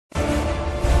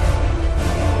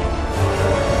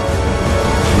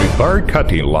Rebar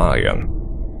cutting line.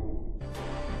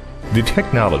 The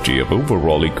technology of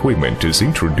overall equipment is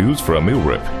introduced from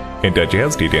Europe and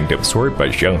digested and absorbed by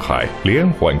Shanghai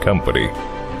gradeⅠ company.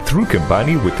 Through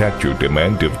combining with actual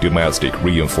demand of domestic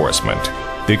reinforcement,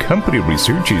 the company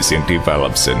researches and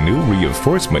develops a new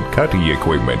reinforcement cutting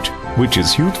equipment, which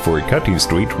is used for cutting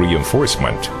straight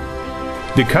reinforcement.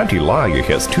 The cutting line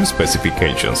has two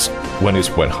specifications. One is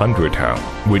 100 ton,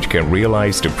 which can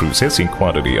realize the processing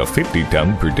quantity of 50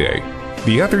 ton per day.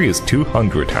 The other is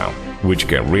 200 ton, which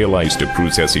can realize the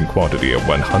processing quantity of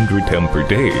 100 ton per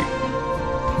day.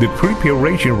 The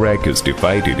preparation rack is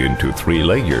divided into 3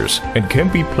 layers and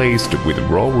can be placed with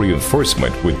raw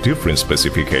reinforcement with different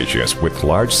specifications with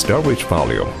large storage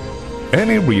volume.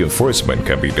 Any reinforcement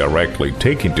can be directly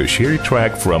taken to shear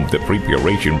track from the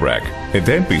preparation rack and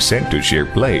then be sent to shear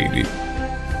blade.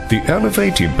 The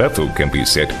elevating baffle can be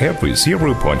set every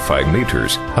 0.5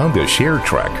 meters on the shear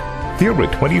track. There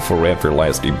are 24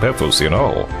 everlasting baffles in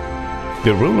all.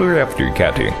 The roller after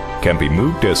cutting can be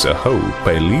moved as a whole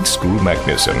by a lead screw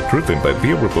mechanism driven by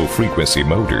variable frequency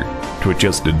motor to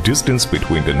adjust the distance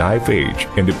between the knife edge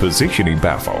and the positioning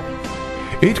baffle.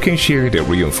 It can shear the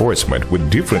reinforcement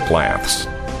with different lengths.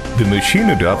 The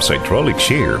machine adopts hydraulic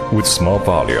shear with small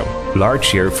volume, large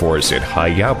shear force at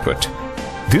high output.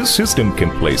 This system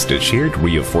can place the sheared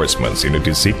reinforcements in a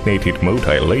designated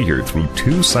multi-layer through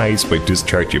 2 sides by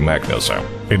discharging mechanism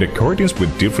in accordance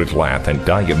with different length and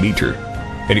diameter,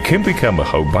 and it can become a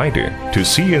hole binder to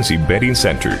CNC bedding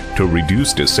center to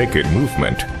reduce the second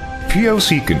movement.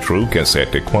 PLC control can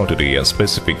set the quantity and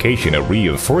specification of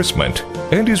reinforcement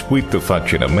and is with the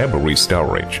function of memory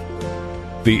storage.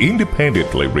 The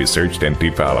independently researched and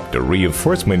developed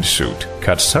reinforcement suit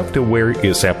cut software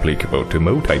is applicable to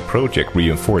multi-project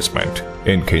reinforcement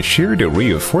and can share the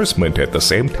reinforcement at the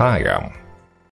same time.